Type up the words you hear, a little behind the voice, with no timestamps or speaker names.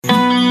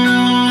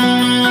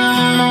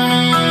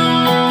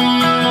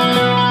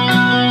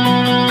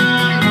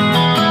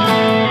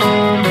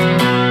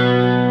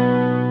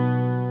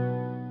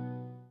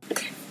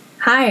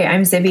Hi,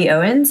 I'm Zibby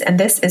Owens, and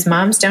this is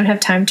Moms Don't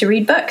Have Time to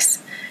Read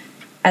Books.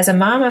 As a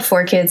mom of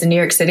 4 kids in New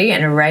York City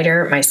and a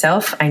writer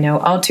myself, I know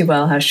all too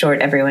well how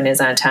short everyone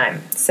is on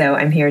time, so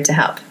I'm here to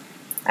help.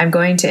 I'm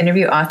going to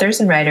interview authors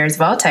and writers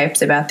of all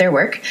types about their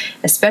work,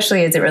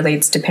 especially as it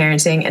relates to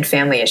parenting and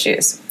family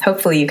issues.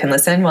 Hopefully you can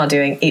listen while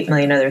doing 8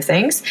 million other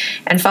things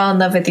and fall in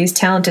love with these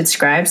talented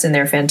scribes and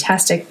their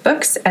fantastic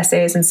books,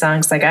 essays, and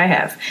songs like I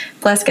have,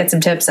 plus get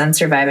some tips on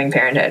surviving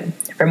parenthood.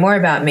 For more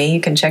about me,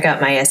 you can check out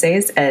my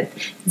essays at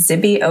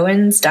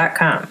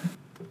zibbyowens.com.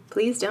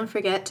 Please don't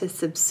forget to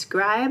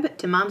subscribe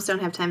to Moms Don't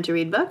Have Time to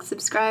Read Books.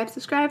 Subscribe.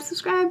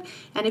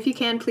 And if you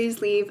can,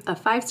 please leave a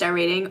 5-star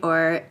rating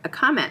or a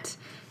comment.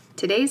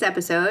 Today's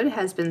episode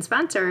has been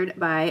sponsored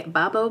by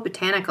Babo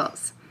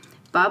Botanicals.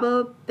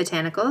 Babo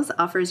Botanicals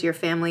offers your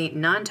family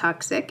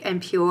non-toxic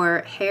and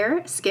pure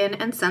hair, skin,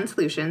 and sun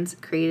solutions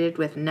created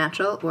with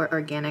natural or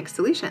organic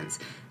solutions.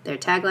 Their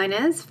tagline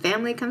is,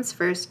 "Family comes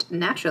first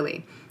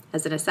naturally."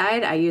 As an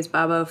aside, I use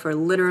Babo for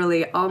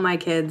literally all my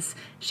kids'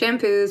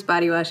 shampoos,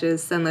 body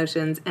washes, sun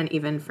lotions, and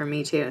even for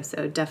me too.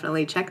 So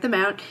definitely check them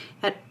out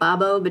at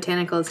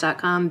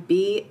babobotanicals.com,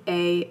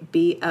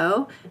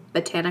 B-A-B-O,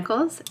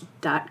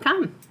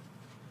 botanicals.com.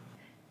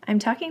 I'm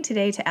talking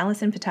today to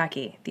Allison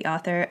Pataki, the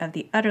author of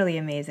the utterly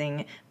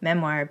amazing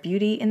memoir,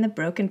 Beauty in the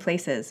Broken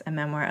Places, a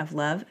memoir of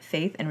love,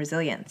 faith, and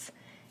resilience.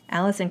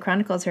 Allison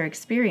chronicles her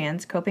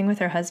experience coping with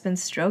her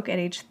husband's stroke at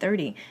age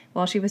 30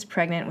 while she was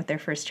pregnant with their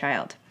first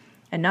child.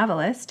 A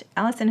novelist,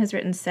 Allison has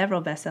written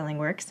several best-selling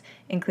works,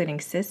 including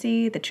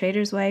Sissy, The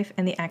Trader's Wife,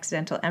 and The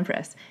Accidental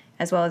Empress,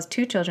 as well as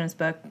 2 children's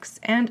books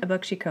and a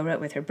book she co-wrote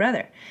with her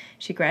brother.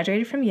 She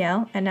graduated from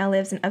Yale and now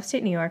lives in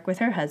upstate New York with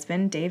her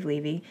husband, Dave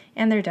Levy,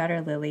 and their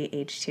daughter, Lily,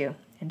 age 2.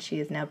 And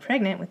she is now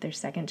pregnant with their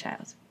second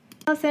child.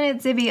 Allison,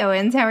 it's Zibby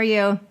Owens. How are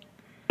you?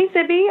 Hey,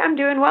 Zibby. I'm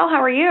doing well.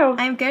 How are you?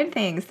 I'm good,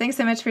 thanks. Thanks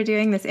so much for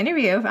doing this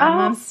interview on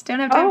Moms Don't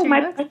Have Time to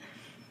Read Books.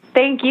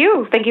 Thank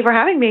you. Thank you for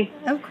having me.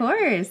 Of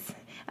course.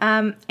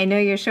 I know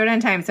you're short on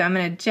time, so I'm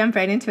going to jump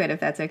right into it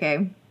if that's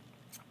okay.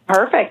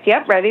 Perfect.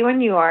 Yep, ready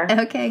when you are.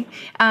 Okay.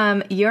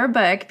 Your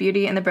book,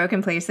 Beauty in the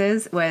Broken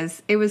Places,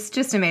 was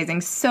just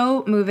amazing.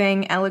 So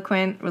moving,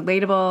 eloquent,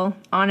 relatable,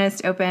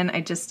 honest, open.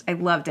 I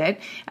loved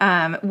it.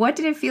 What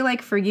did it feel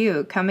like for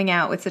you coming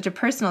out with such a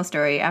personal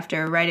story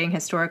after writing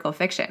historical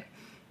fiction?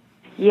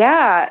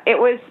 Yeah, it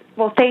was,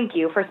 well, thank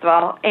you, first of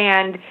all.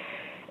 And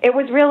it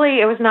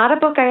was not a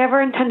book I ever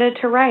intended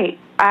to write.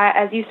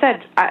 As you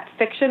said,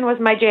 fiction was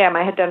my jam.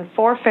 I had done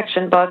 4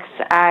 fiction books.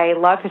 I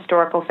love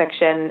historical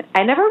fiction.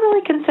 I never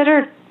really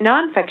considered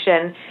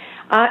nonfiction,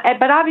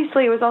 but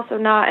obviously it was also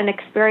not an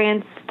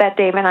experience that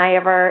Dave and I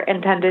ever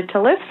intended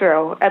to live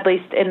through, at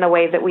least in the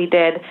way that we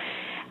did.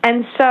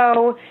 And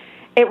so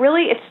it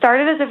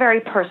started as a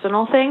very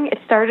personal thing. It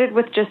started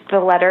with just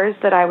the letters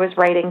that I was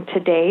writing to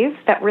Dave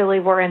that really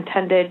were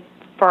intended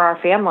for our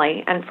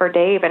family and for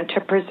Dave, and to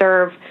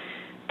preserve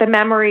the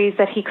memories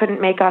that he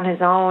couldn't make on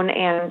his own,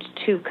 and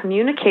to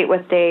communicate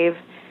with Dave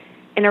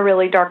in a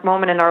really dark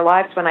moment in our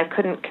lives when I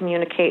couldn't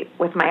communicate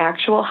with my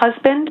actual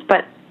husband,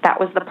 but that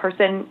was the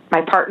person,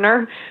 my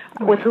partner,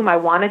 with whom I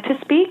wanted to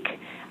speak.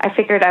 I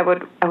figured I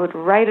would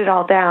write it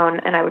all down,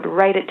 and I would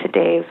write it to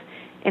Dave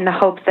in the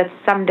hopes that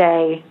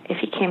someday, if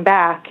he came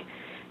back,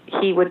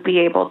 he would be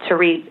able to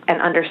read and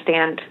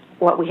understand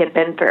what we had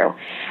been through.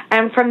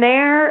 And from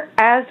there,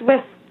 as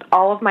with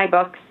all of my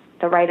books,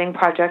 the writing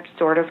project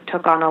sort of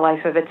took on a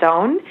life of its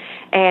own,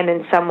 and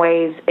in some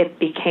ways it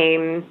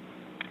became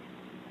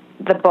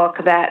the book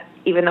that,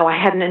 even though I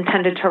hadn't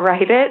intended to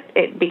write it,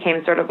 it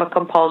became sort of a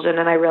compulsion,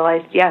 and I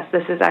realized, yes,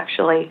 this is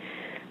actually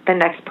the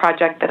next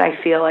project that I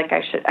feel like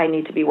I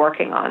need to be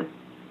working on.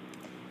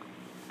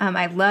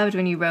 I loved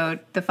when you wrote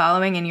the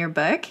following in your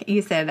book.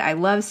 You said, "I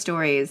love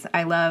stories.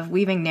 I love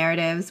weaving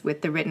narratives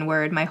with the written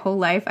word. My whole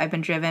life I've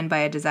been driven by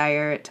a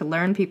desire to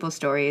learn people's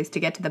stories, to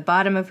get to the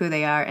bottom of who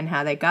they are and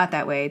how they got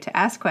that way, to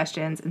ask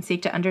questions and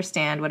seek to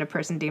understand what a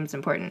person deems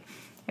important."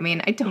 I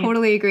mean, I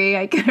totally agree.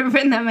 I could have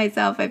written that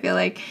myself, I feel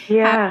like.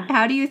 Yeah.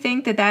 How do you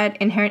think that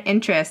inherent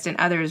interest in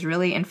others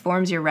really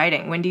informs your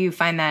writing? When do you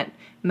find that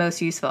most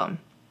useful?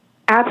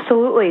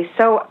 Absolutely.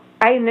 So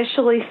I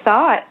initially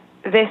thought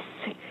this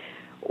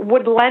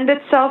would lend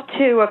itself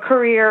to a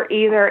career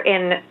either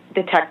in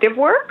detective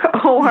work,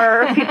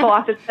 or people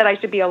often said I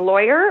should be a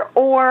lawyer,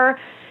 or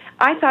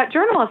I thought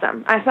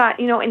journalism. I thought,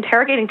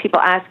 interrogating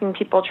people, asking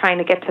people, trying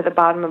to get to the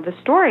bottom of the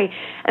story.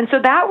 And so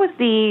that was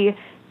the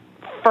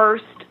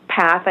first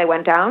path I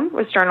went down,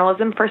 was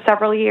journalism for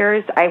several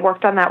years. I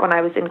worked on that when I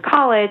was in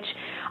college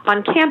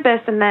on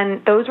campus, and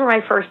then those were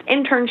my first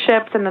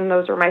internships, and then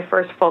those were my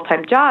first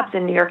full-time jobs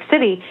in New York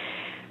City.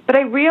 But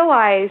I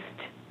realized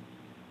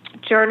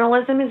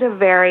journalism is a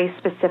very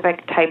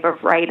specific type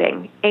of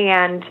writing,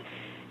 and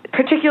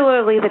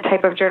particularly the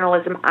type of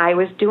journalism I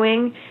was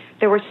doing,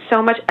 there was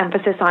so much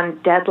emphasis on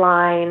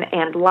deadline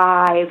and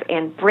live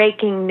and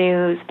breaking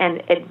news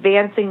and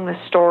advancing the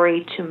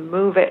story to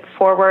move it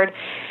forward.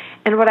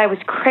 And what I was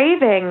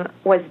craving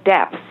was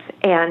depth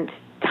and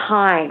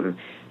time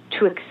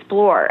to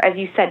explore, as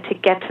you said, to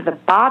get to the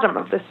bottom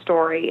of the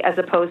story, as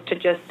opposed to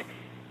just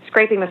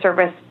scraping the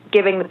surface,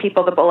 giving the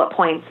people the bullet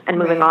points, and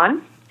moving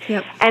on.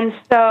 Yep. And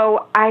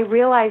so I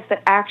realized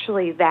that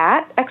actually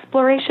that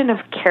exploration of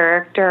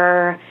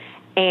character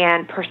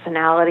and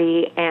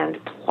personality and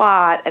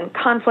plot and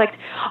conflict,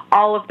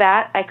 all of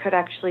that I could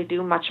actually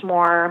do much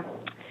more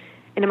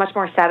in a much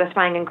more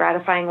satisfying and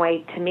gratifying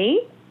way to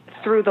me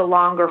through the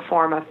longer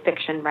form of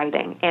fiction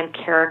writing and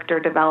character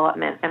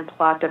development and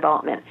plot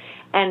development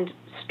and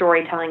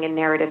storytelling and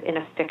narrative in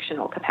a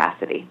fictional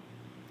capacity.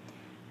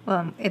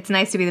 Well, it's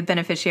nice to be the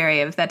beneficiary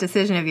of that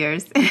decision of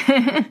yours.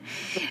 I'm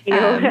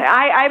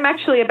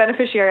actually a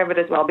beneficiary of it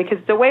as well, because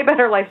it's a way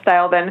better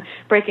lifestyle than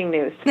breaking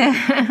news. So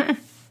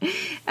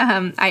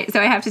I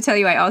have to tell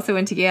you, I also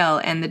went to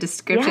Yale, and the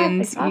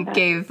descriptions you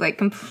gave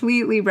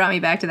completely brought me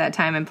back to that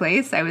time and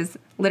place. I was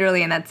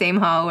literally in that same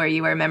hall where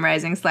you were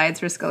memorizing slides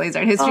for Scully's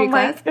art history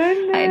class.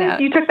 Goodness. I know.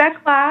 You took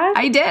that class?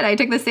 I did. I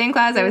took the same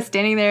class. I was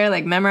standing there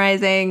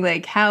memorizing,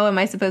 how am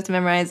I supposed to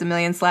memorize a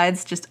million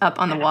slides just up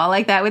on the wall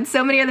like that with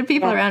so many other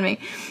people around me?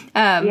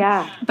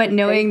 But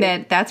knowing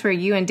that that's where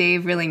you and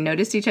Dave really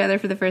noticed each other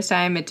for the first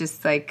time, it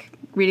just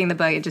reading the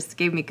book, it just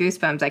gave me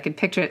goosebumps. I could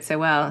picture it so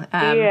well.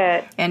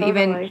 And totally.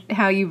 Even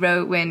how you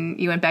wrote when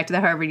you went back to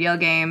the Harvard-Yale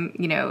game,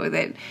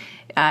 that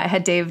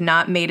had Dave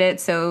not made it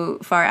so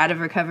far out of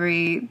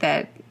recovery,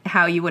 that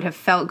how you would have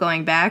felt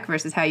going back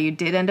versus how you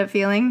did end up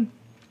feeling.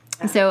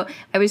 So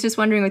I was just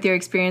wondering, with your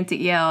experience at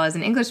Yale as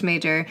an English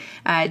major,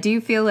 do you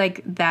feel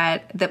like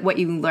that what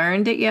you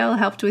learned at Yale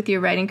helped with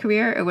your writing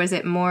career, or was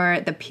it more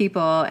the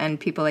people and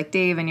people like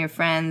Dave and your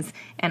friends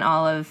and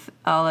all of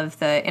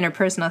the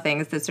interpersonal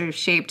things that sort of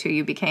shaped who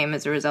you became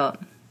as a result?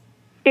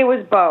 It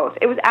was both.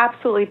 It was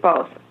absolutely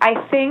both.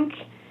 I think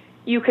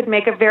you could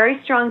make a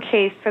very strong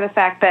case for the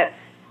fact that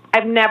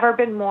I've never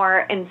been more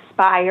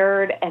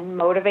inspired and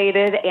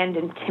motivated and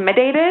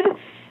intimidated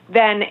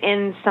than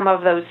in some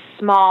of those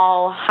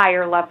small,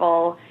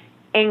 higher-level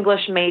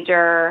English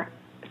major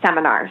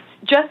seminars,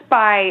 just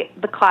by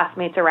the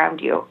classmates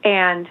around you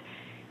and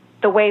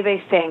the way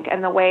they think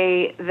and the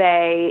way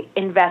they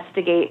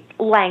investigate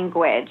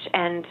language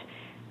and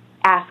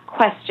ask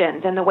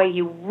questions, and the way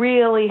you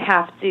really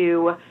have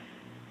to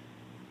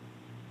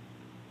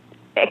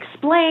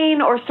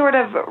explain or sort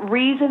of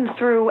reason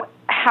through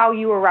how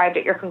you arrived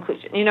at your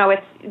conclusion.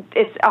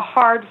 It's a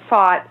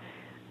hard-fought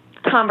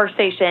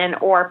conversation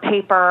or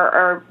paper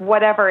or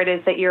whatever it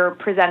is that you're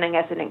presenting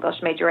as an English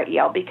major at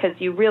Yale, because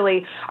you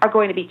really are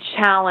going to be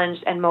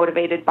challenged and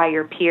motivated by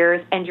your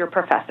peers and your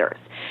professors.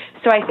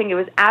 So I think it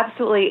was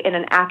absolutely in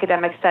an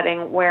academic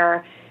setting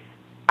where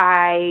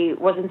I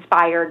was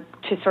inspired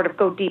to sort of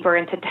go deeper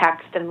into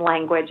text and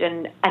language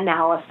and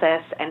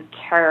analysis and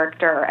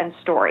character and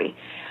story.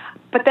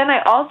 But then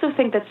I also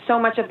think that so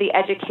much of the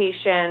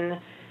education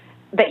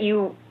that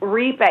you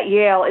reap at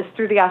Yale is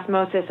through the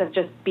osmosis of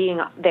just being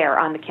there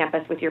on the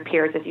campus with your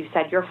peers, as you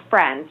said, your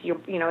friends,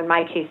 in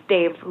my case,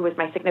 Dave, who was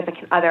my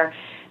significant other,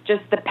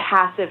 just the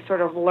passive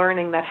sort of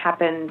learning that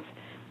happens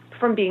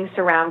from being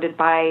surrounded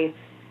by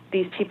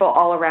these people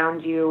all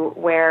around you,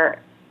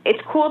 where it's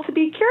cool to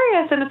be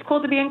curious and it's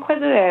cool to be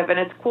inquisitive and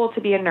it's cool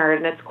to be a nerd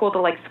and it's cool to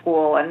like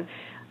school and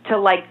to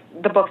like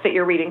the books that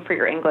you're reading for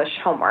your English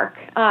homework.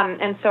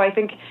 And so I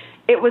think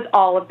it was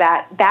all of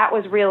that. That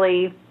was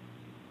really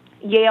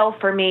Yale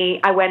for me.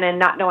 I went in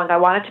not knowing I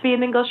wanted to be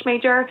an English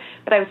major,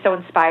 but I was so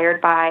inspired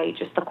by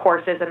just the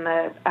courses and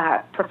the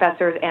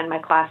professors and my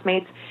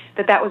classmates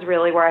that was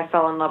really where I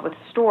fell in love with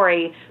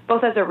story,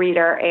 both as a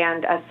reader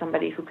and as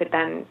somebody who could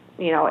then,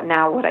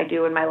 now what I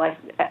do in my life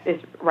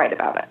is write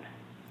about it.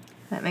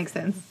 That makes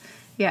sense.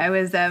 Yeah, I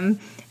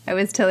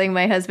was telling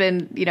my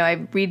husband,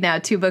 I read now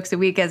 2 books a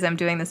week as I'm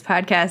doing this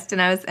podcast,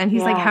 and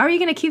he's like, "How are you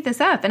going to keep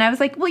this up?" And I was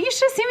like, "Well, you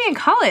should have seen me in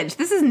college.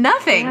 This is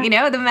nothing, the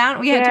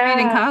amount we had to read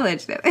in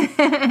college."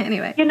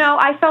 Anyway.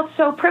 I felt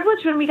so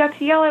privileged when we got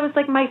to Yale. I was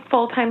like, my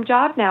full-time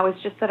job now is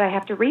just that I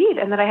have to read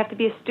and that I have to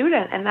be a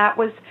student. And that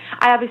was,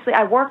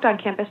 I worked on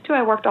campus too.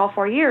 I worked all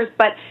 4 years,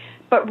 but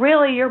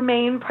really your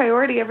main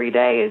priority every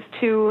day is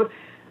to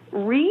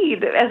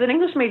read as an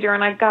English major,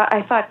 and I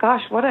thought,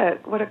 gosh, what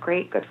a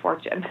great good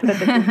fortune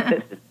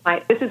that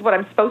this is what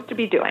I'm supposed to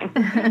be doing.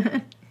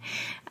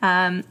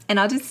 And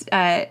I'll just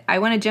I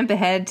want to jump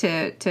ahead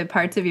to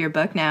parts of your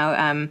book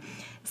now.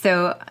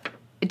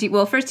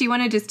 First, do you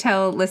want to just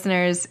tell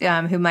listeners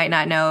who might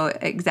not know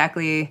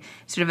exactly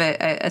sort of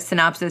a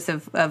synopsis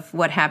of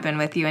what happened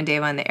with you and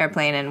Dave on the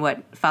airplane and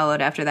what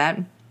followed after that?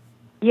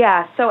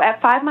 Yeah. So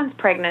at 5 months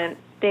pregnant,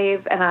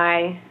 Dave and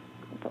I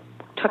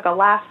took a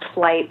last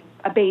flight,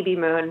 a baby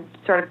moon,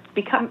 sort of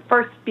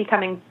before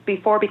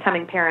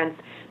becoming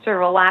parents, sort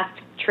of a last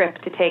trip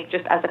to take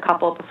just as a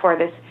couple before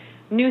this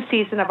new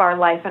season of our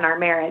life and our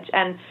marriage.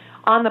 And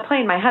on the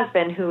plane, my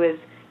husband, who is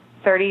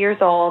 30 years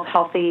old,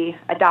 healthy,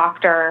 a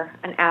doctor,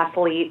 an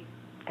athlete,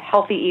 a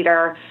healthy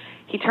eater,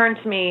 he turned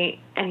to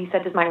me and he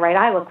said, "Does my right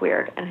eye look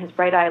weird?" And his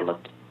right eye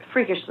looked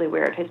freakishly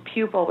weird. His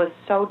pupil was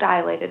so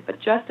dilated,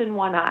 but just in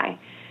one eye.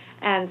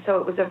 And so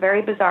it was a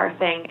very bizarre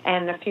thing.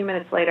 And a few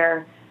minutes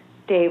later,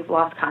 Dave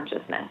lost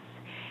consciousness.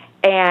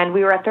 And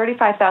we were at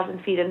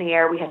 35,000 feet in the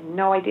air. We had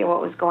no idea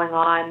what was going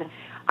on.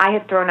 I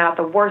had thrown out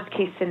the worst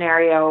case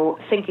scenario,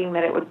 thinking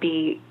that it would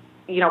be,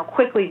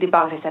 quickly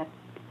debunked. I said,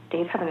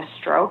 Dave's having a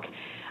stroke.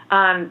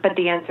 But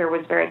the answer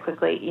was very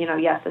quickly,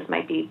 yes, this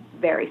might be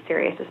very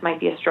serious. This might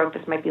be a stroke.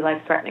 This might be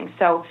life-threatening.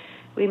 So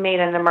we made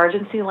an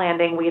emergency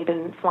landing. We had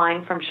been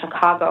flying from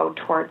Chicago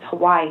towards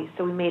Hawaii.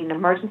 So we made an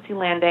emergency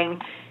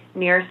landing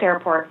nearest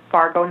airport,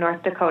 Fargo,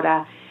 North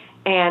Dakota,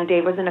 and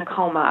Dave was in a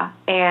coma.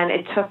 And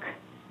it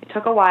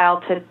took a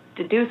while to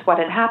deduce what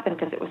had happened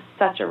because it was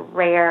such a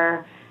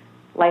rare,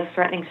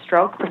 life-threatening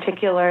stroke,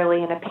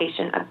 particularly in a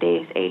patient of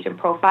Dave's age and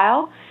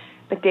profile.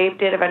 But Dave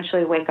did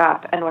eventually wake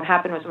up, and what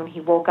happened was when he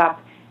woke up,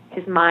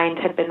 his mind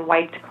had been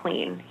wiped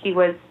clean.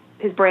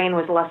 His brain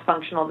was less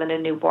functional than a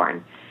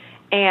newborn.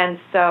 And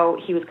so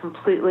he was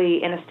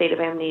completely in a state of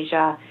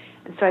amnesia.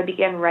 And so I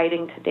began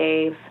writing to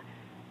Dave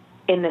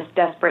in this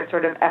desperate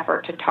sort of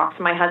effort to talk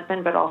to my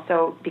husband, but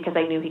also because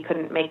I knew he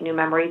couldn't make new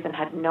memories and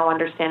had no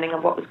understanding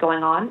of what was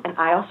going on. And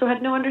I also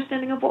had no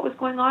understanding of what was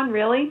going on,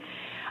 really.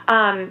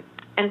 And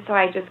so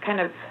I just kind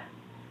of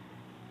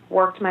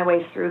worked my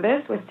way through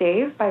this with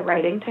Dave by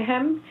writing to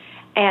him.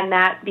 And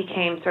that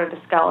became sort of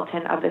the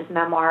skeleton of this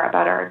memoir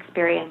about our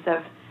experience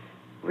of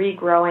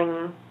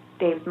regrowing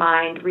Dave's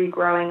mind,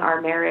 regrowing our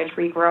marriage,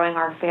 regrowing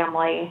our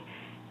family,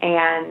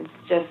 and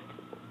just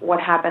what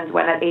happens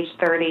when at age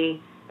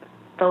 30,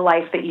 the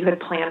life that you had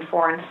planned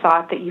for and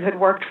thought that you had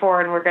worked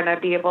for and were going to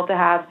be able to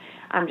have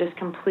just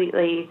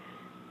completely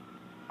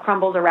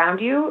crumbles around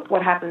you.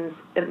 What happens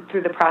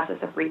through the process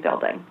of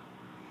rebuilding?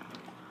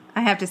 I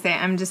have to say,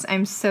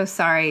 I'm so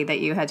sorry that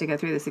you had to go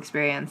through this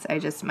experience.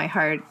 My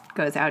heart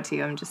goes out to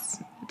you.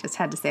 Just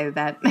had to say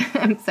that.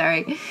 I'm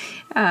sorry.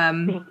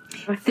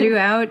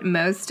 Throughout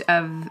most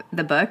of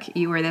the book,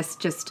 you were this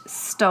just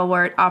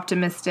stalwart,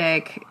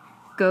 optimistic,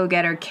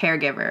 go-getter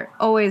caregiver,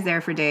 always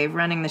there for Dave,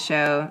 running the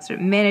show, sort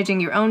of managing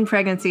your own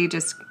pregnancy,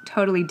 just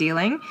totally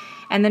dealing.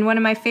 And then one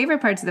of my favorite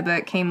parts of the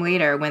book came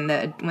later when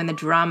the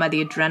drama,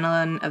 the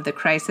adrenaline of the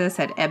crisis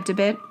had ebbed a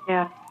bit.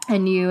 Yeah.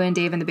 And you and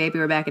Dave and the baby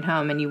were back at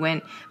home, and you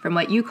went from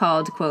what you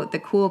called, quote, the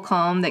cool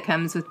calm that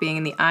comes with being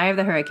in the eye of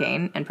the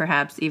hurricane, and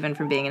perhaps even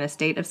from being in a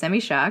state of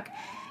semi-shock,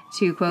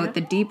 to, quote,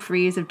 the deep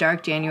freeze of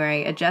dark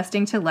January,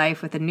 adjusting to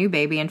life with a new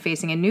baby and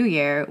facing a new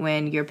year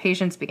when your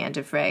patience began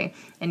to fray.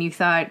 And you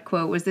thought,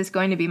 quote, was this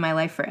going to be my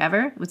life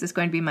forever? Was this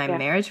going to be my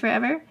marriage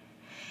forever?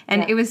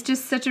 And it was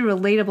just such a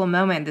relatable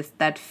moment,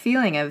 that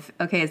feeling of,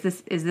 okay, is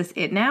this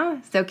it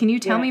now? So can you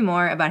tell me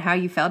more about how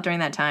you felt during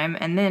that time,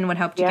 and then what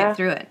helped you get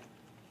through it?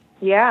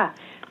 Yeah.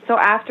 So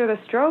after the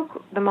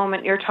stroke, the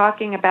moment you're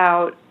talking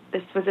about,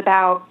 this was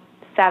about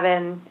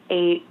 7,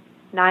 8,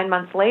 9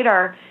 months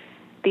later,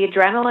 the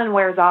adrenaline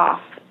wears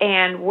off,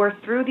 and we're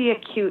through the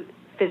acute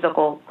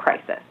physical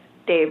crisis.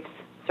 Dave's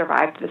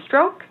survived the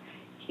stroke.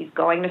 He's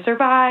going to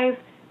survive.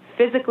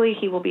 Physically,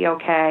 he will be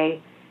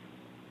okay.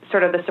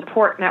 Sort of the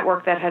support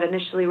network that had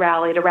initially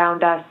rallied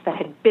around us, that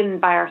had been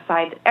by our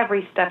side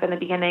every step in the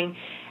beginning,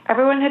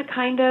 everyone had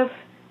kind of,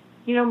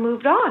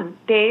 moved on.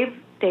 Dave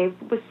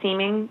was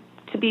seeming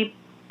to be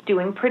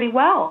doing pretty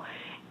well.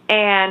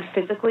 And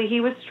physically he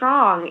was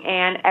strong,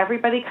 and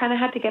everybody kind of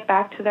had to get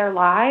back to their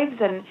lives,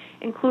 and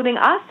including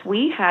us,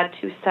 we had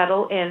to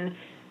settle in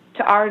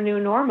to our new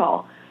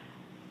normal.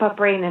 But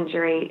brain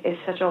injury is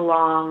such a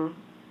long,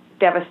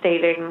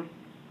 devastating,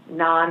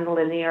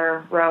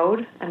 non-linear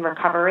road and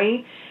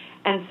recovery.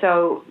 And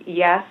so,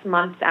 yes,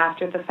 months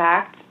after the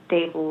fact,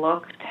 Dave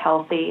looked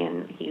healthy,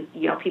 and he,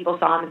 people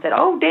saw him and said,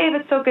 "Oh, Dave,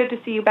 it's so good to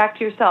see you back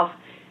to yourself."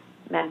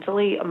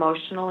 Mentally,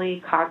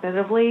 emotionally,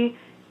 cognitively,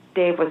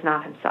 Dave was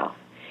not himself.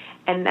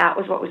 And that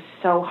was what was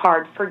so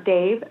hard for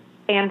Dave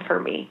and for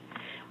me,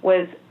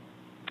 was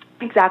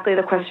exactly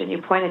the question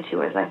you pointed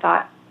to. As I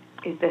thought,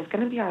 is this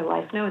going to be our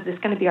life now? Is this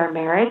going to be our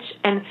marriage?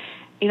 And,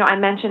 I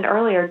mentioned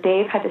earlier,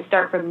 Dave had to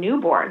start from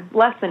newborn,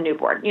 less than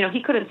newborn.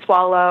 He couldn't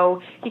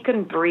swallow, he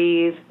couldn't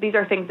breathe. These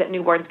are things that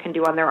newborns can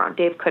do on their own.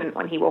 Dave couldn't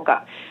when he woke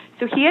up.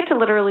 So he had to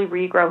literally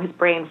regrow his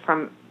brain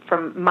from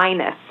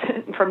minus,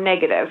 from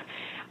negative.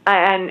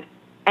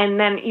 And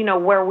then,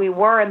 where we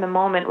were in the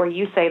moment where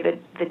you say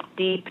the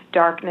deep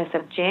darkness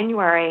of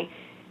January,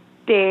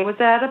 Dave was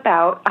at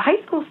about a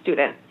high school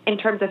student in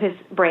terms of his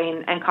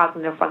brain and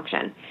cognitive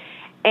function.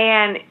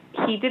 And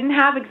he didn't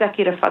have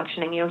executive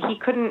functioning. He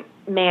couldn't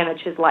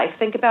manage his life.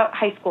 Think about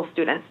high school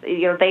students.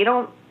 They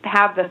don't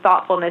have the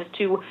thoughtfulness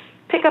to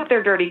pick up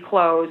their dirty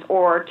clothes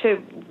or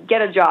to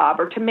get a job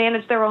or to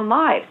manage their own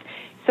lives.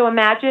 So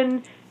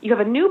imagine you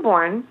have a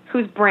newborn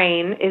whose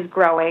brain is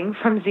growing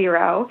from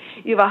zero.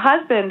 You have a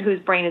husband whose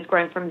brain is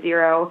growing from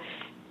zero.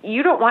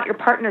 You don't want your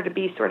partner to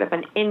be sort of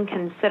an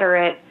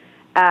inconsiderate,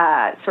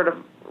 sort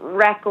of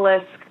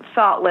reckless,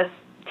 thoughtless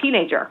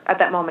teenager at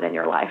that moment in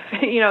your life.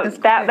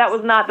 That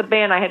was not the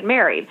man I had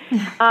married.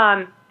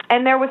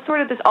 And there was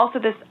sort of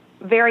this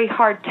very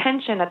hard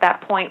tension at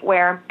that point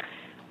where,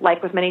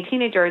 like with many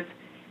teenagers,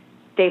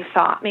 Dave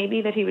thought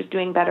maybe that he was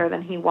doing better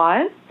than he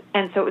was.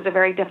 And so it was a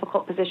very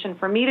difficult position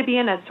for me to be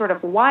in as sort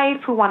of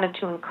wife who wanted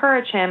to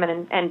encourage him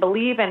and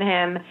believe in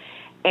him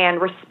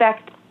and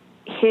respect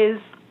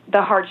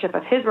the hardship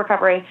of his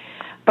recovery.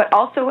 but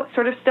also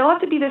sort of still have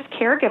to be this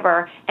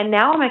caregiver. And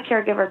now I'm a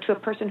caregiver to a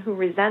person who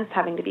resents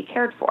having to be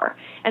cared for.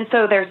 And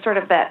so there's sort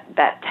of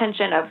that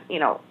tension of,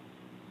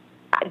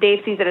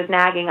 Dave sees it as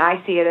nagging.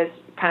 I see it as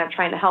kind of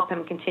trying to help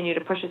him continue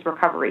to push his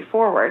recovery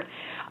forward.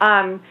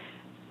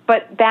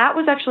 But that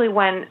was actually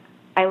when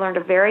I learned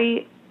a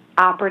very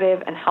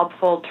operative and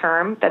helpful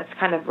term that's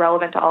kind of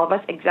relevant to all of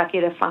us,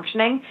 executive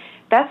functioning.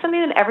 That's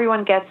something that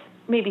everyone gets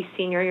maybe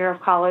senior year of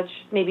college,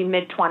 maybe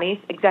mid-20s,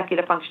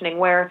 executive functioning,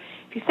 where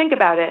if you think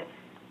about it,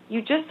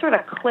 you just sort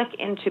of click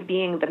into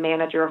being the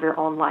manager of your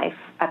own life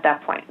at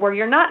that point, where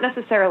you're not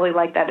necessarily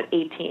like that at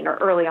 18 or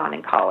early on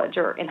in college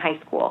or in high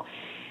school.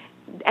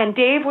 And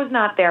Dave was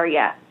not there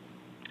yet.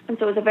 And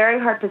so it was a very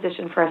hard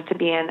position for us to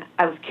be in.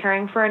 I was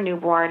caring for a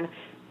newborn.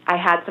 I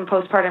had some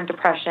postpartum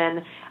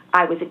depression.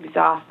 I was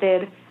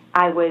exhausted.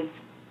 I was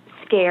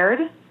scared.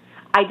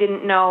 I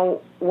didn't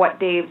know what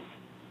Dave's,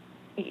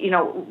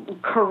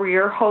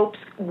 career hopes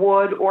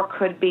would or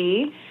could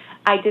be.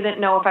 I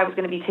didn't know if I was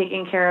going to be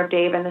taking care of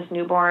Dave and this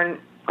newborn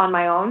on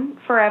my own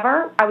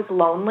forever. I was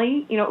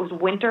lonely. It was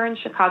winter in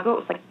Chicago. It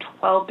was like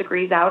 12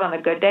 degrees out on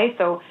a good day,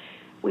 so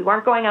we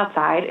weren't going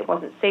outside. It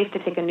wasn't safe to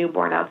take a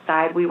newborn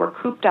outside. We were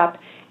cooped up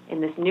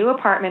in this new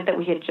apartment that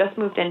we had just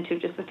moved into,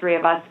 just the three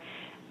of us,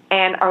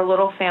 and our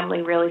little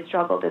family really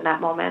struggled in that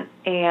moment.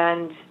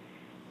 And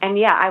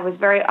yeah, I was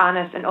very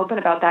honest and open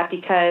about that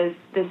because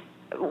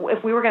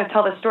if we were going to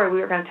tell this story,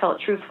 we were going to tell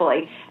it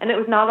truthfully. And it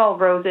was not all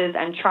roses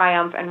and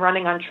triumph and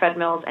running on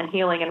treadmills and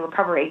healing and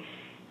recovery.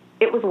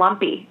 It was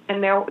lumpy,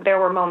 and there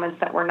were moments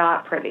that were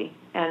not pretty.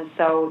 And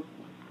so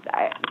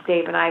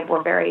Dave and I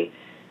were very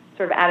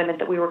sort of adamant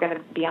that we were going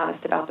to be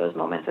honest about those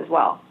moments as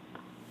well.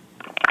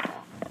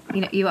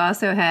 You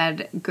also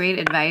had great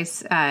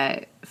advice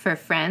for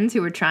friends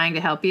who were trying to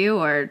help you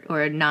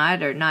or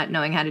not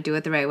knowing how to do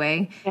it the right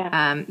way.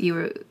 Yeah.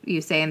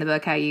 You say in the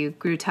book how you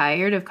grew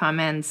tired of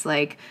comments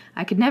like,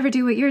 I could never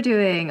do what you're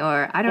doing,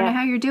 or I don't know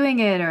how you're doing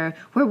it, or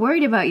we're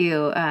worried about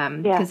you,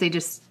 because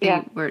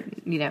they were,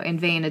 in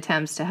vain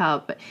attempts to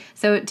help.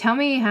 So tell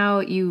me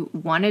how you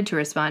wanted to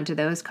respond to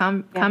those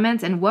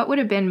comments, and what would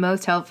have been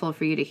most helpful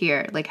for you to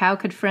hear? Like, how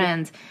could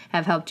friends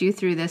have helped you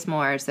through this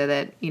more so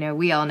that,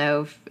 we all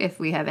know if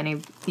we have any,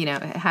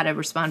 how to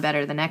respond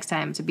better the next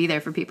time to be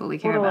there for people we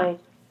care about.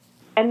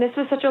 And this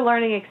was such a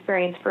learning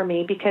experience for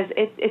me because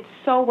it's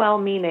so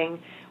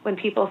well-meaning when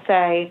people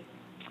say,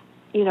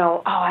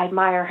 I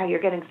admire how you're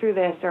getting through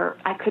this, or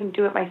I couldn't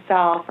do it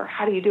myself, or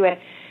how do you do it?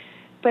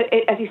 But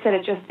as you said,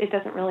 it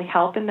doesn't really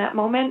help in that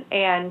moment.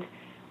 And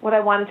what I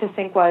wanted to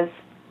think was,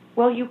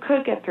 well, you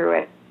could get through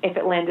it if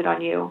it landed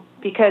on you,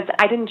 because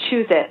I didn't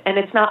choose it. And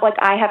it's not like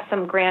I have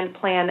some grand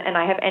plan and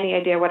I have any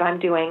idea what I'm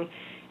doing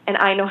and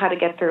I know how to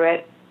get through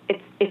it.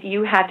 If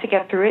you had to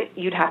get through it,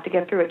 you'd have to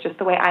get through it just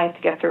the way I had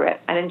to get through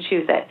it. I didn't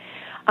choose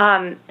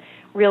it.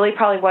 Really,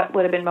 probably what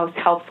would have been most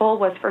helpful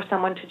was for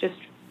someone to just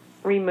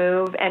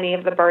remove any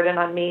of the burden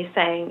on me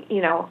saying,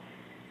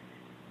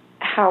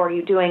 how are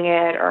you doing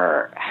it,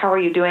 or how are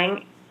you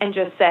doing, and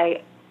just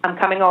say, I'm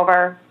coming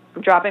over,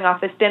 I'm dropping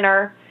off this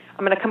dinner,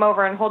 I'm going to come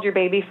over and hold your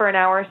baby for an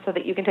hour so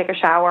that you can take a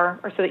shower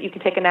or so that you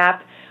can take a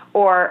nap,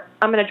 or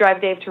I'm going to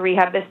drive Dave to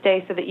rehab this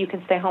day so that you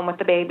can stay home with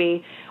the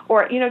baby,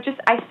 or,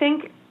 I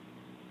think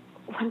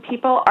when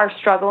people are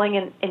struggling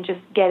and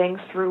just getting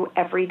through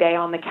every day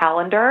on the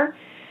calendar,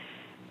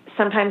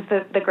 sometimes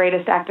the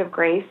greatest act of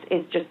grace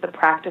is just the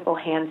practical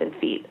hands and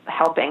feet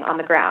helping on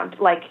the ground.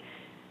 Like,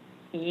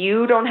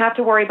 you don't have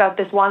to worry about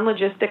this one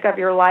logistic of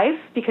your life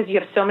because you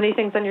have so many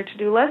things on your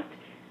to-do list.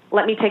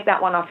 Let me take that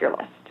one off your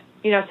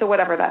list. So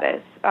whatever that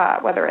is,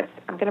 whether it's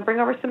I'm going to bring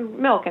over some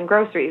milk and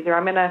groceries, or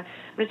I'm going to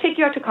take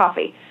you out to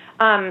coffee.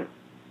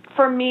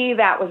 For me,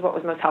 that was what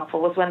was most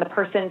helpful, was when the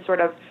person sort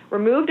of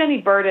removed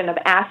any burden of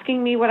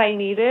asking me what I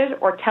needed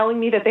or telling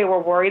me that they were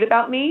worried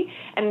about me,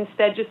 and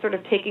instead just sort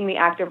of taking the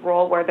active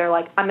role where they're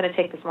like, I'm going to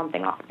take this one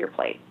thing off of your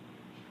plate.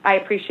 I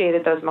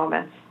appreciated those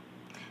moments.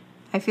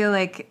 I feel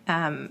like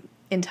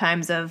in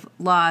times of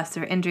loss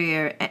or injury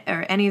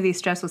or any of these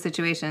stressful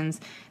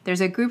situations,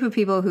 there's a group of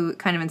people who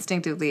kind of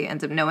instinctively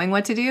ends up knowing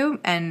what to do,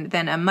 and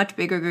then a much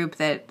bigger group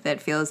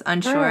that feels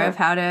unsure of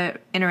how to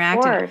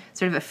interact and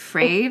sort of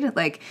afraid.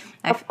 Like,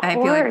 I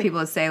feel like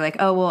people say like,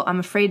 oh, well, I'm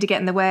afraid to get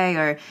in the way,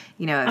 or,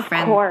 a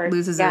friend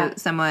loses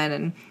someone.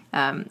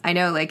 And I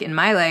know, like, in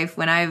my life,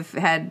 when I've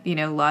had,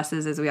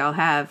 losses, as we all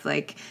have,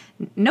 like,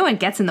 no one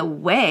gets in the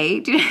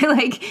way.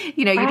 Like,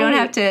 you don't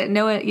have to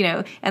know it,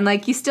 and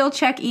like, you still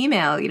check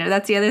email.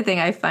 That's the other thing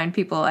I find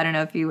people, I don't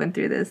know if you went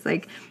through this,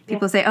 like,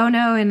 people say, oh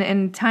no,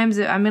 in times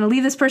I'm going to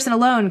leave this person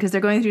alone because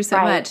they're going through so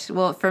much.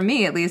 Well, for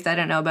me, at least, I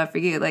don't know about for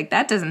you, like,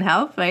 that doesn't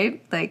help,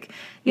 right? Like,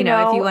 if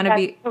you want to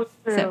be.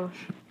 So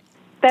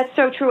that's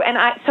so true. And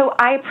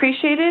I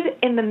appreciated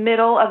in the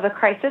middle of the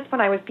crisis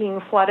when I was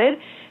being flooded,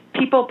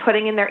 people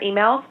putting in their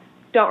emails,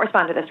 don't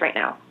respond to this right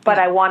now, but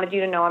I wanted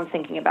you to know I'm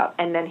thinking about.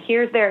 And then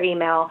here's their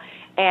email,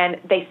 and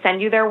they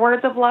send you their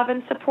words of love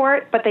and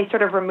support, but they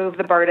sort of remove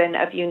the burden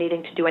of you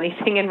needing to do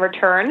anything in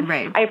return.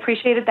 Right. I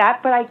appreciated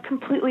that, but I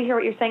completely hear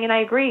what you're saying, and I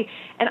agree.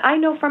 And I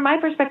know from my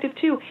perspective,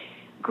 too,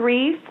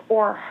 grief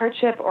or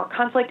hardship or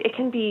conflict, it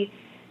can be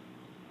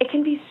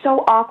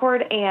so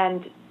awkward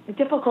and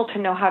difficult to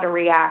know how to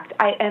react.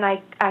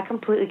 I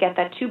completely get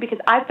that too, because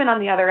I've been on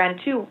the other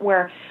end too,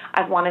 where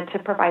I've wanted to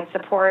provide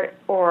support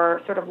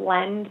or sort of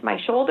lend my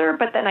shoulder,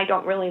 but then I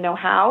don't really know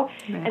how.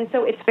 Right. And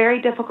so it's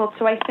very difficult.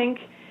 So I think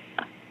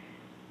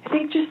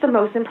just the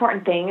most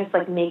important thing is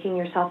like making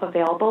yourself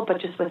available,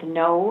 but just with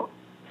no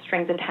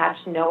strings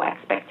attached, no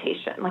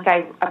expectation. Like,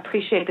 I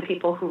appreciate the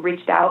people who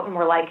reached out and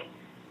were like,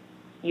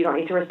 you don't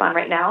need to respond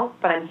right now,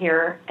 but I'm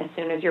here as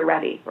soon as you're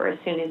ready or as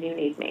soon as you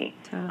need me.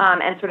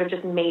 And sort of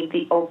just made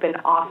the open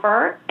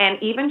offer.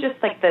 And even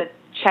just like the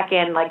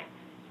check-in, like,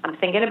 I'm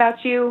thinking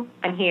about you,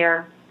 I'm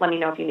here, let me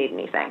know if you need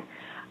anything.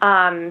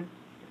 I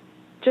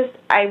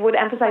would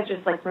emphasize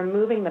just like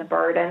removing the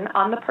burden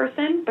on the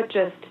person, but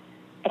just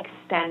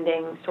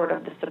extending sort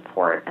of the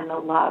support and the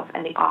love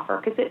and the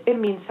offer, because it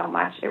means so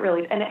much. It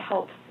really, and it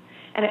helps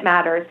and it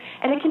matters.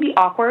 And it can be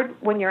awkward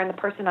when you're in the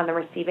person on the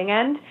receiving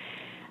end.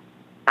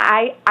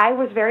 I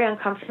was very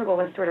uncomfortable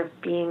with sort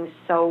of being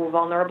so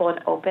vulnerable and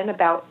open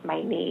about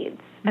my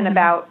needs and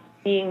about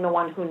being the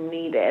one who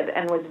needed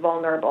and was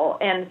vulnerable.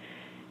 And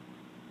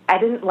I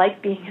didn't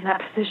like being in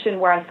that position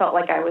where I felt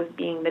like I was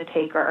being the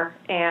taker,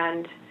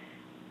 and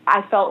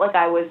I felt like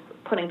I was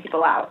putting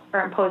people out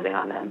or imposing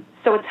on them.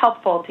 So it's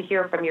helpful to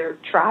hear from your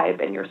tribe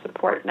and your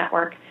support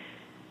network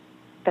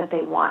that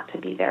they want to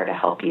be there to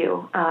help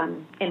you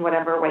in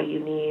whatever way you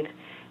need,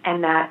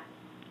 and that,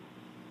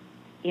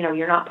 you know,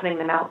 you're not putting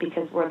them out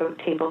because where the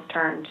table's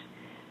turned,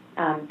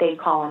 they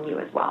call on you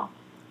as well.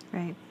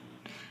 Right.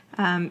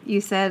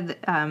 You said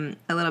a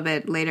little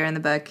bit later in the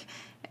book,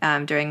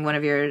 during one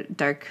of your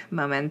dark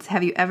moments,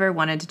 have you ever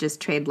wanted to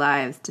just trade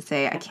lives, to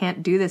say, I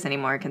can't do this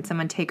anymore, can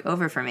someone take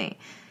over for me?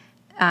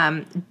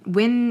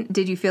 When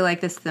did you feel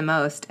like this the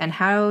most, and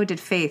how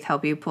did faith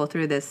help you pull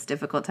through this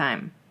difficult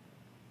time?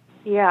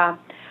 Yeah.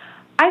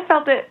 I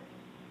felt it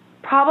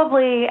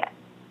probably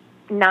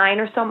 9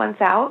 or so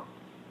months out,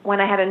 when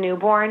I had a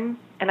newborn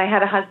and I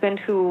had a husband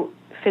who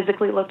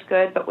physically looked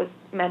good but was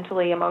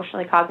mentally,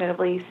 emotionally,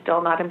 cognitively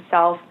still not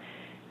himself,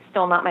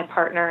 still not my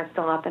partner,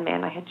 still not the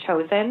man I had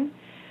chosen.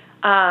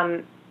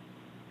 And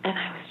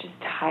I was just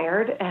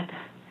tired, and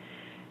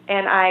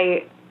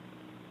I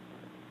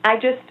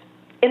just,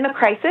 in the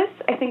crisis,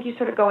 I think you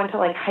sort of go into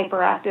like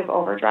hyperactive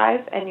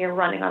overdrive and you're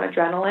running on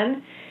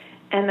adrenaline.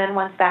 And then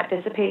once that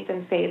dissipates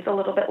and fades a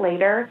little bit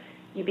later,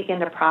 you begin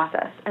to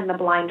process, and the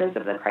blinders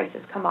of the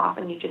crisis come off,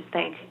 and you just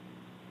think,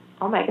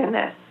 oh my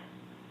goodness.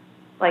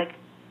 Like,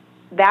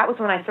 that was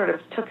when I sort of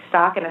took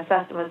stock and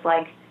assessed and was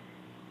like,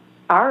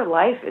 our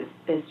life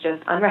is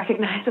just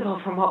unrecognizable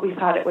from what we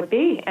thought it would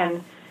be.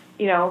 And,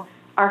 you know,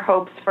 our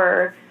hopes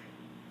for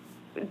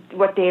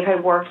what Dave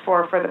had worked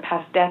for the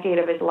past decade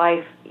of his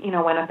life, you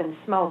know, went up in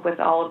smoke with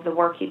all of the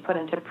work he put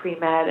into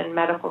pre-med and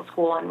medical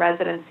school and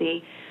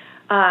residency.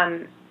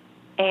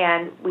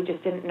 And we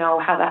just didn't know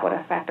how that would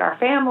affect our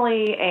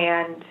family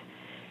and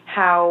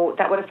how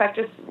that would affect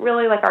just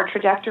really like our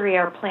trajectory,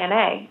 our plan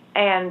A.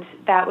 And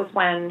that was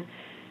when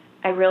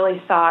I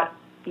really thought,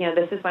 you know,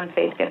 this is when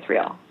faith gets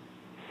real.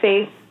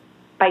 Faith,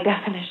 by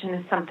definition,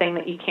 is something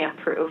that you can't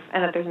prove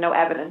and that there's no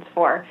evidence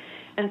for.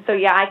 And so,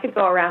 yeah, I could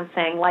go around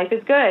saying life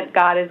is good,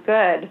 God is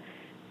good,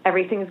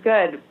 everything's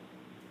good.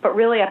 But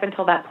really up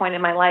until that point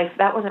in my life,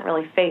 that wasn't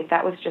really faith.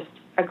 That was just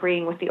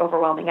agreeing with the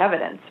overwhelming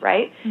evidence,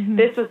 right? Mm-hmm.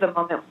 This was the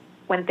moment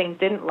when things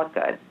didn't look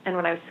good and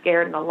when I was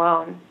scared and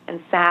alone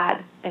and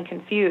sad and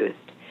confused,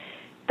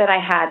 that I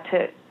had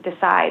to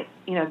decide,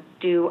 you know,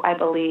 do I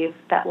believe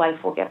that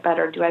life will get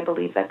better? Do I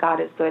believe that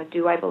God is good?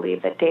 Do I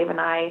believe that Dave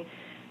and I,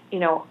 you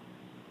know,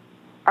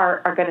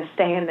 are going to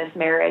stay in this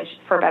marriage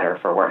for better or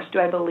for worse? Do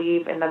I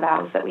believe in the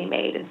vows that we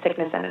made in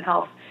sickness and in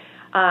health?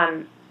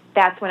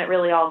 That's when it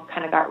really all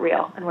kind of got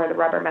real and where the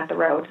rubber met the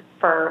road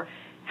for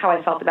how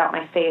I felt about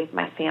my faith,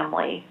 my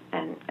family,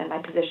 and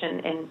my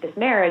position in this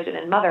marriage and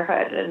in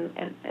motherhood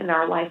and in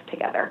our life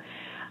together.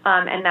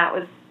 And that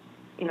was,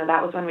 you know,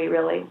 that was when we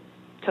really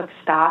took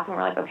stock and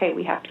we're like, okay,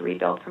 we have to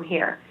rebuild from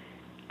here.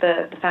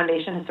 The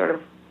foundation has sort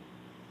of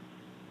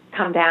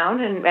come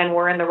down and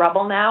we're in the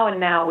rubble now, and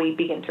now we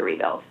begin to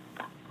rebuild.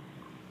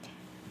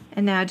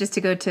 And now just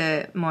to go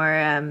to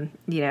more,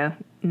 you know,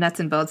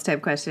 nuts and bolts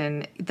type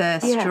question, the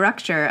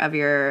structure of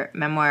your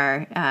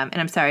memoir, and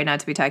I'm sorry not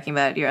to be talking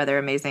about your other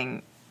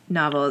amazing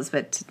novels,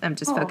 but I'm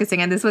just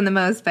focusing on this one the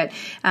most. But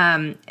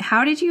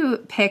how did you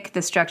pick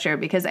the structure?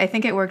 Because I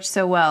think it worked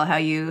so well how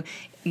you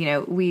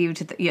know,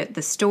 weaved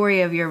the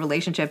story of your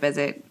relationship as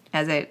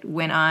it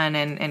went on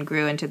and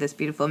grew into this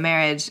beautiful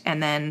marriage,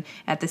 and then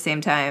at the same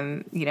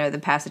time, you know, the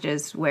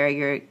passages where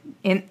you're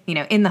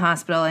in the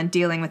hospital and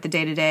dealing with the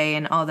day-to-day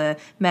and all the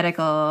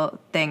medical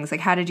things. Like,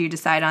 how did you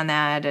decide on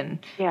that and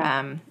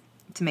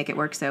to make it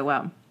work so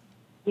well?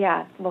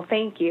 Yeah, well,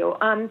 thank you.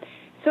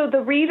 So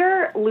the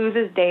reader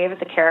loses Dave as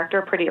a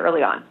character pretty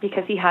early on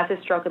because he has his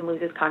stroke and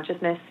loses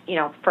consciousness, you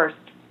know, first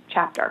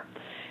chapter.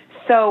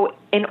 So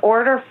in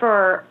order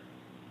for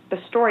the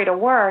story to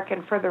work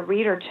and for the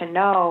reader to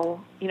know,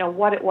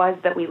 what it was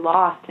that we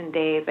lost in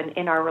Dave and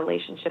in our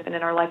relationship and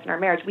in our life and our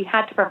marriage, we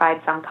had to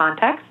provide some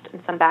context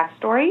and some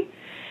backstory.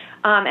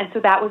 And so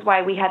that was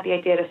why we had the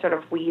idea to sort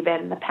of weave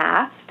in the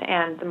past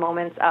and the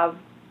moments of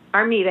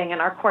our meeting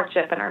and our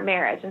courtship and our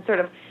marriage and sort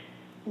of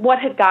what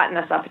had gotten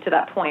us up to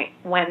that point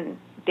when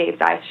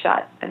Dave's eyes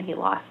shut and he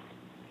lost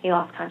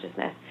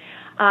consciousness.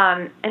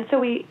 And so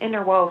we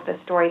interwove the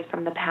stories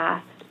from the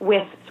past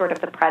with sort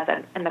of the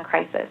present and the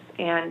crisis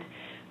and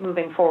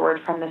moving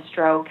forward from the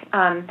stroke.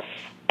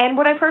 And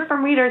what I've heard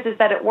from readers is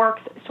that it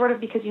works sort of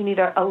because you need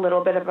a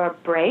little bit of a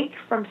break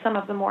from some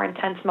of the more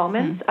intense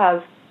moments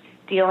of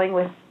dealing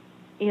with,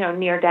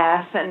 near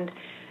death and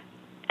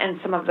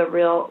some of the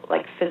real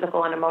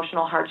physical and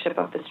emotional hardship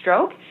of the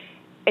stroke.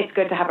 It's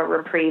good to have a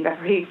reprieve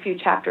every few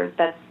chapters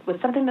that's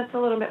with something that's a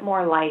little bit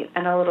more light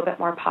and a little bit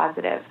more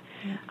positive.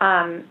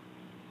 And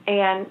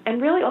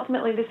really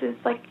ultimately this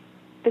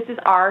is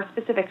our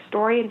specific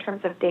story in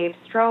terms of Dave's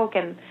stroke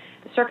and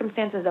the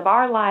circumstances of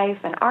our life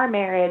and our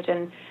marriage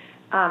and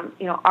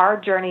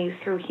our journey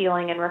through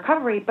healing and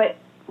recovery. But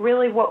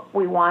really what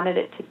we wanted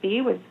it to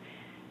be was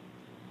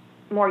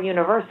more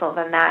universal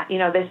than that.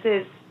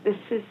 This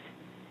is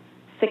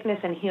sickness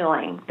and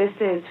healing. This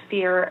is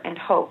fear and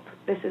hope.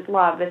 This is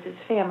love. This is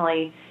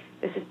family.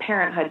 This is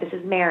parenthood. This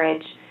is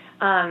marriage.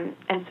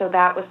 And so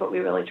that was what we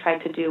really tried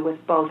to do with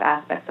both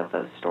aspects of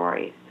those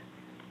stories.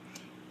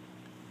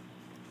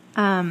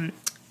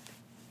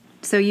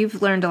 So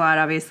you've learned a lot,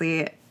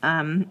 obviously,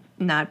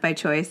 not by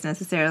choice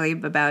necessarily,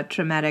 about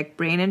traumatic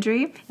brain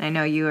injury. And I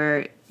know you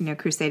are,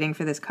 crusading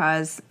for this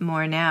cause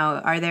more now.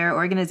 Are there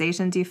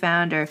organizations you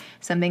found or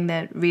something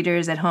that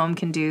readers at home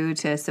can do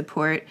to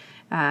support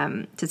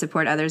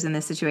others in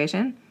this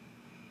situation?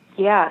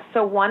 Yeah,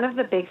 so one of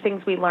the big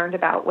things we learned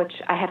about, which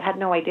I had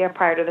no idea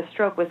prior to the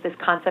stroke, was this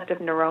concept of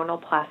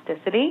neuronal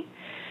plasticity,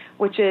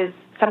 which is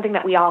something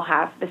that we all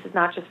have. This is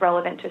not just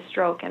relevant to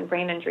stroke and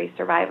brain injury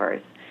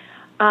survivors.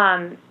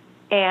 And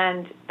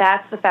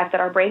that's the fact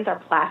that our brains are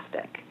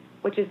plastic,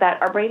 which is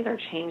that our brains are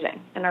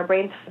changing, and our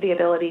brains have the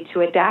ability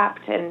to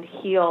adapt and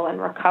heal and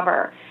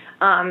recover.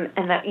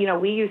 And that,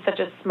 we use such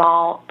a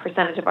small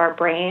percentage of our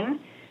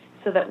brain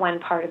so that when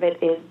part of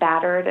it is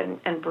battered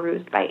and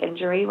bruised by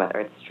injury, whether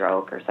it's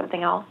stroke or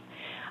something else,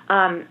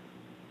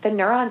 the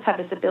neurons have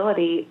this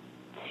ability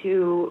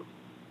to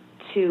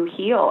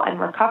heal and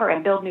recover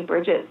and build new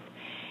bridges.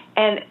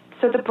 And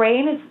so the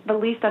brain is the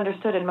least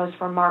understood and most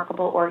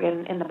remarkable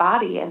organ in the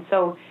body. And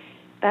so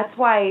that's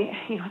why,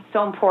 it's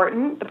so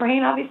important, the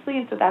brain, obviously.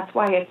 And so that's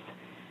why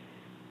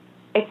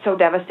it's so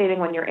devastating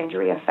when your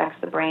injury affects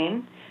the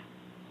brain.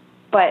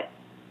 But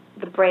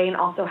the brain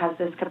also has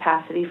this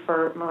capacity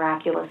for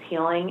miraculous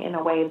healing in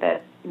a way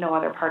that no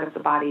other part of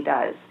the body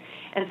does.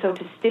 And so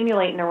to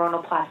stimulate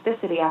neuronal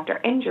plasticity after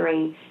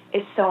injury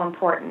is so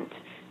important,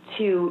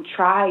 to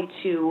try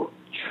to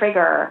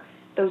trigger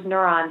those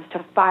neurons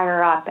to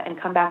fire up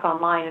and come back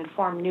online and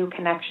form new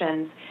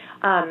connections.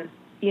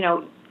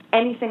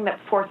 Anything that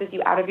forces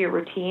you out of your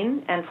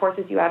routine and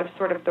forces you out of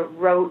sort of the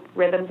rote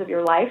rhythms of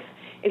your life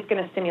is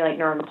going to stimulate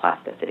neuronal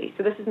plasticity.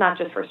 So this is not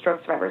just for stroke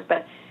survivors,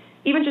 but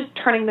even just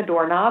turning the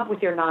doorknob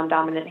with your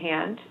non-dominant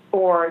hand,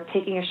 or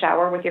taking a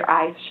shower with your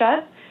eyes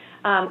shut,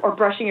 or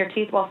brushing your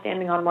teeth while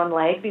standing on one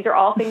leg. These are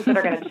all things that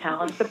are going to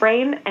challenge the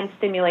brain and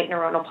stimulate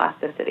neuronal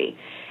plasticity.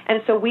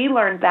 And so we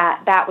learned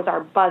that was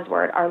our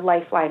buzzword, our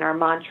lifeline, our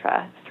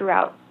mantra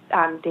throughout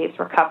Dave's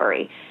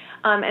recovery.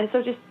 And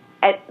so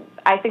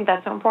I think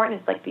that's so important.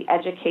 It's like the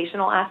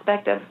educational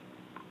aspect of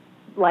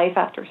life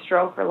after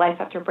stroke or life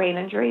after brain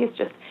injury is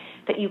just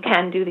that you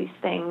can do these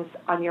things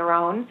on your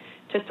own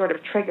to sort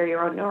of trigger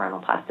your own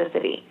neuronal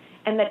plasticity.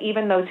 And that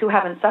even those who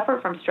haven't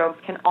suffered from strokes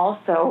can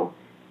also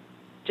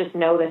just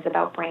know this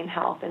about brain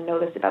health and know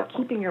this about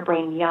keeping your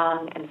brain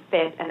young and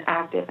fit and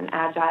active and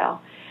agile.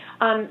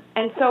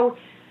 And so,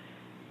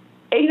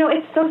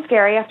 it's so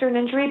scary after an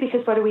injury,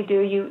 because what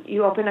do?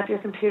 You open up your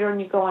computer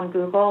and you go on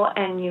Google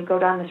and you go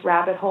down this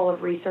rabbit hole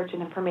of research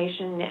and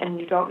information, and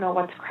you don't know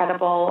what's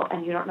credible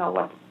and you don't know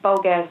what's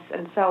bogus.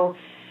 And so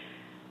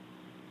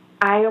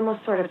I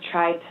almost sort of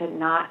tried to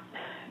not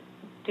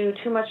do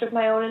too much of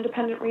my own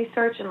independent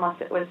research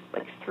unless it was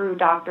through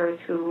doctors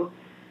who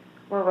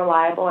were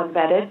reliable and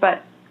vetted.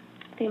 But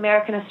the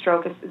American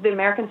Stroke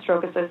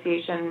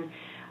Association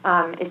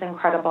is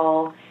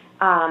incredible,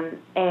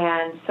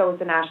 and so is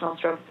the National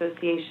Stroke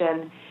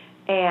Association.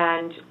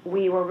 And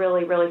we were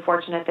really, really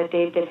fortunate that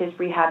Dave did his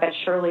rehab at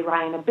Shirley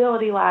Ryan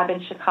Ability Lab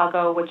in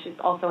Chicago, which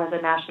also has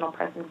a national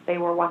presence. They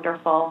were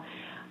wonderful.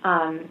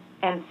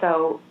 And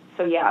so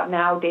yeah,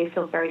 now Dave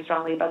feels very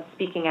strongly about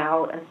speaking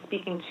out and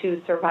speaking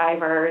to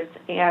survivors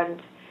and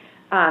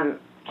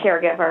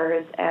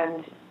caregivers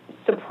and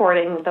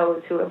supporting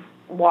those who have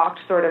walked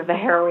sort of the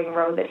harrowing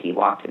road that he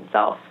walked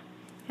himself.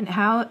 And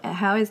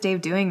how is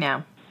Dave doing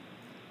now?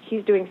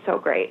 He's doing so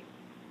great.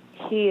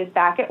 He is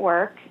back at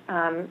work.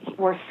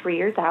 We're 3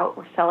 years out.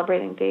 We're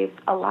celebrating Dave's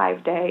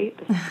Alive Day,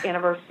 the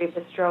anniversary of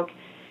the stroke,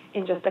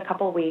 in just a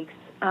couple weeks.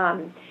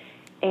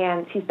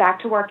 And he's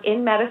back to work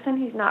in medicine.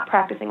 He's not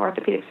practicing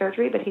orthopedic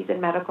surgery, but he's in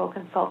medical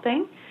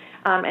consulting.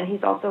 And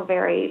he's also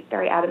very,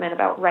 very adamant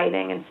about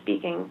writing and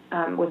speaking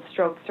with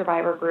stroke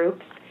survivor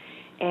groups.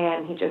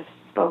 And he just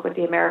spoke with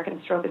the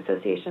American Stroke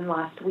Association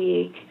last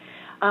week.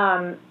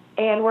 And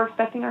we're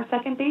expecting our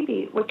second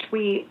baby, which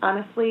we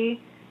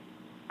honestly,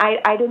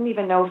 I didn't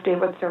even know if Dave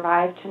would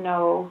survive to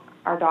know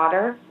our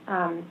daughter.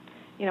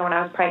 When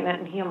I was pregnant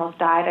and he almost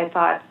died, I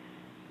thought,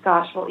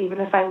 gosh, well, even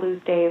if I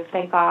lose Dave,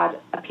 thank God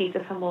a piece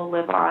of him will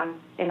live on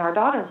in our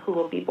daughter who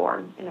will be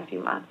born in a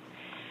few months.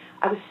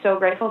 I was so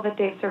grateful that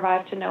Dave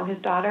survived to know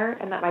his daughter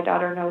and that my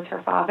daughter knows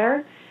her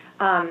father.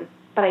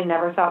 But I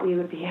never thought we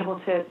would be able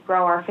to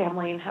grow our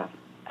family and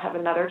have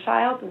another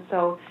child. And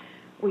so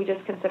we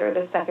just consider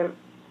this second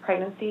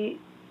pregnancy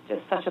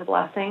just such a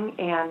blessing.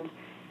 And,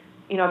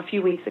 a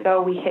few weeks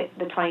ago we hit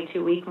the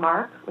 22-week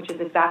mark, which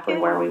is exactly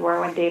where we were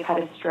when Dave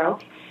had his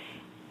stroke.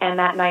 And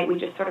that night we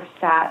just sort of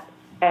sat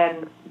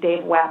and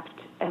Dave wept.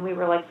 And we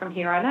were like, from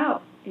here on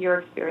out, you're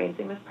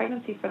experiencing this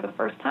pregnancy for the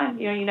first time.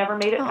 You never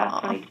made it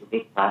past 22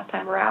 weeks last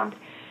time around.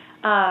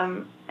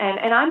 And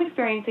I'm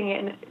experiencing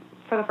it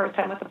for the first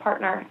time with a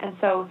partner. And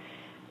so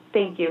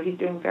thank you. He's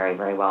doing very,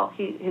 very well.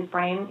 His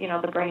brain,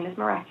 the brain is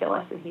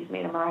miraculous, and he's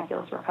made a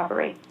miraculous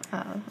recovery.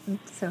 Oh, I'm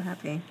so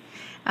happy.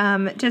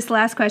 Just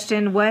last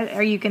question. What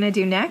are you going to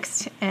do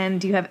next? And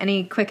do you have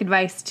any quick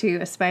advice to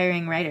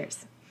aspiring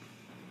writers?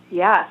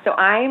 Yeah, so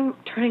I'm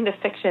turning to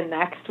fiction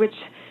next, which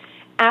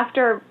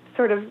after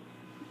sort of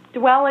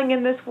dwelling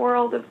in this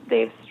world of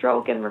Dave's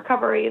stroke and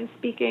recovery and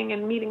speaking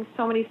and meeting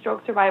so many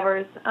stroke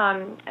survivors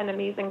and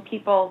amazing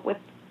people with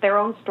their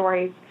own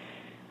stories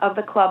of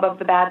the club of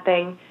the bad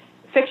thing,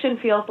 fiction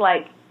feels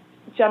like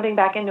jumping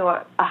back into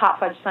a hot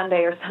fudge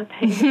sundae or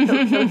something.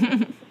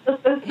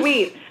 so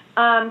sweet.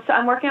 So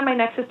I'm working on my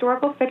next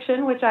historical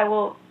fiction, which I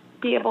will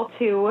be able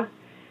to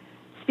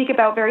speak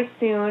about very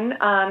soon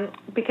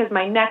because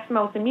my next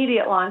most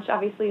immediate launch,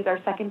 obviously, is our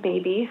second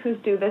baby, who's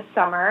due this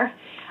summer.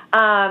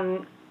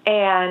 And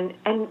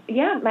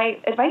my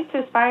advice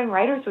to aspiring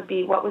writers would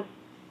be what was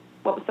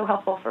so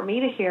helpful for me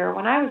to hear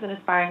when I was an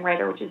aspiring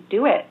writer, which is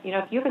do it.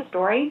 If you have a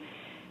story,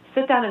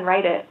 sit down and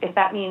write it. If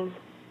that means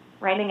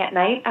writing at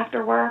night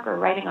after work or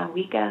writing on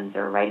weekends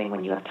or writing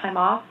when you have time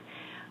off,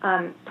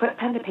 put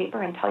pen to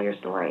paper and tell your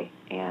story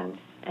and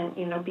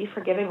be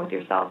forgiving with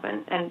yourself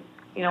and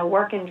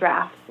work in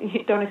drafts.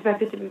 You don't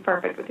expect it to be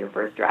perfect with your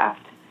first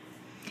draft.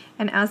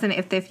 And Allison,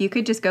 if you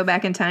could just go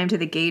back in time to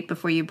the gate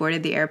before you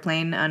boarded the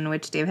airplane on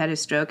which Dave had his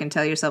stroke and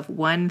tell yourself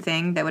one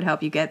thing that would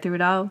help you get through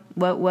it all,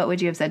 what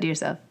would you have said to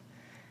yourself?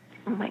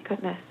 Oh, my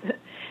goodness.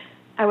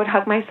 I would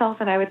hug myself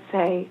and I would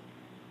say,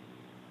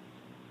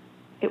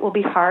 it will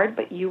be hard,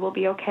 but you will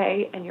be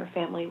okay and your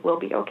family will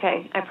be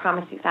okay. I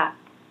promise you that.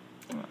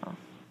 Oh,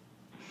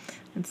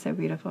 that's so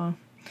beautiful.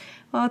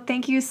 Well,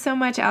 thank you so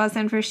much,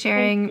 Allison, for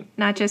sharing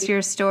not just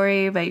your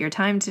story, but your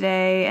time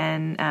today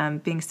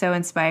and being so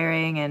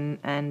inspiring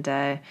and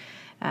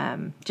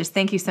just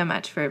thank you so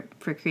much for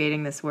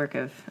creating this work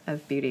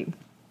of beauty.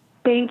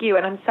 Thank you,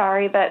 and I'm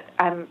sorry that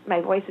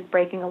my voice is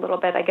breaking a little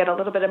bit. I get a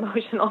little bit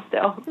emotional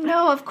still.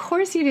 No, of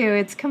course you do.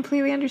 It's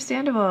completely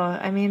understandable.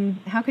 I mean,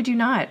 how could you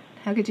not?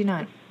 How could you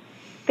not?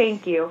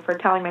 Thank you for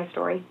telling my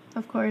story.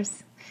 Of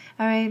course.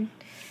 All right.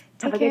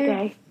 Have a good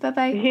day.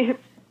 Bye-bye.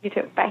 You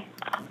too. Bye.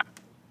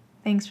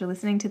 Thanks for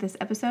listening to this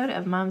episode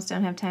of Moms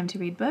Don't Have Time to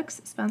Read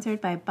Books,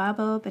 sponsored by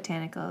Babo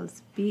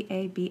Botanicals,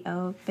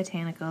 BABO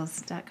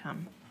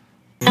Botanicals.com.